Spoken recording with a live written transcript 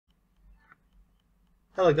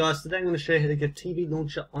Hello guys, today I'm going to show you how to get TV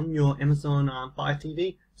launcher on your Amazon Fire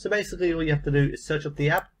TV. So basically all you have to do is search up the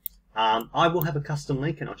app. I will have a custom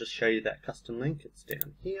link and I'll just show you that custom link. It's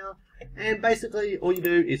down here. And basically all you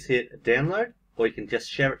do is hit download, or you can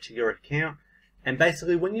just share it to your account. And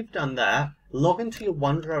basically when you've done that, log into your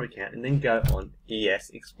OneDrive account and then go on ES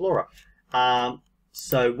Explorer.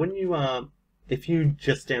 So when you, if you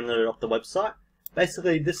just download it off the website,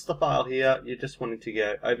 basically this is the file here. You're just wanting to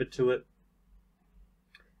go over to it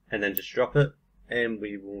and then just drop it, and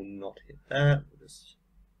we will not hit that. We'll just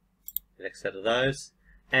X out of those.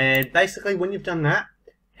 And basically when you've done that,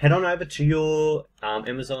 head on over to your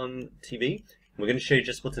Amazon TV, and we're going to show you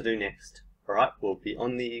just what to do next. Alright, we'll be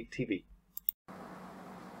on the TV.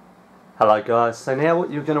 Hello guys, so now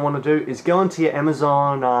what you're going to want to do is go into your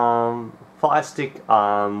Amazon Fire Stick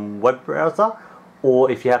web browser,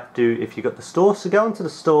 or if you've got the store, so go into the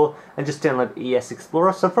store and just download ES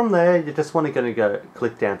Explorer. So from there, you just want to go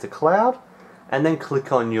click down to Cloud, and then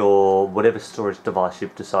click on your whatever storage device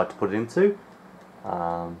you decide to put it into.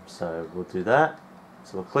 So we'll do that.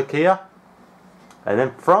 So we'll click here, and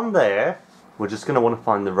then from there, we're just going to want to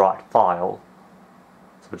find the right file.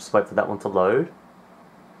 So we'll just wait for that one to load.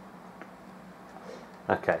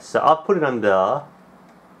 Okay, so I've put it under.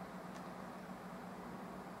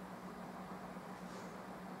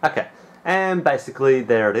 Okay, and basically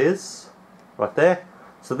there it is, right there.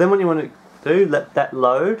 So then what you want to do, let that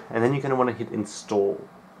load, and then you're going to want to hit install.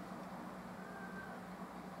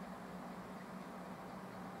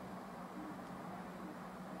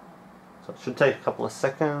 So it should take a couple of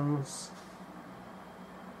seconds.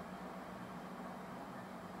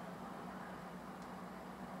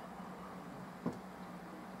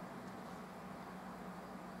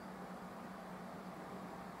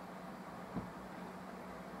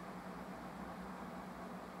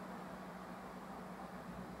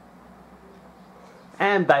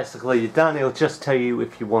 And basically you're done. It'll just tell you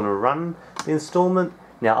if you want to run the installment.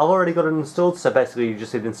 Now I've already got it installed, so basically you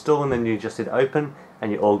just hit install and then you just hit open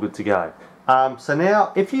and you're all good to go. So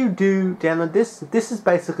now if you do download this is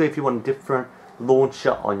basically if you want a different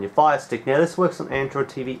launcher on your Fire Stick. Now this works on Android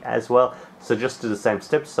TV as well, so just do the same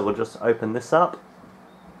steps. So we'll just open this up.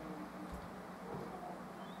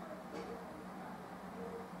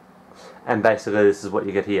 And basically this is what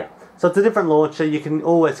you get here. So it's a different launcher, you can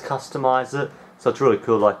always customize it. So it's really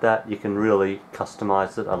cool like that. You can really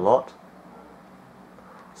customize it a lot.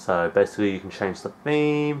 So basically you can change the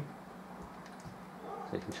theme.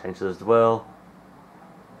 So you can change it as well.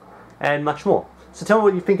 And much more. So tell me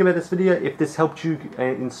what you think about this video. If this helped you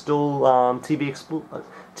install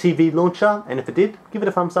TV launcher. And if it did, give it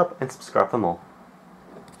a thumbs up and subscribe for more.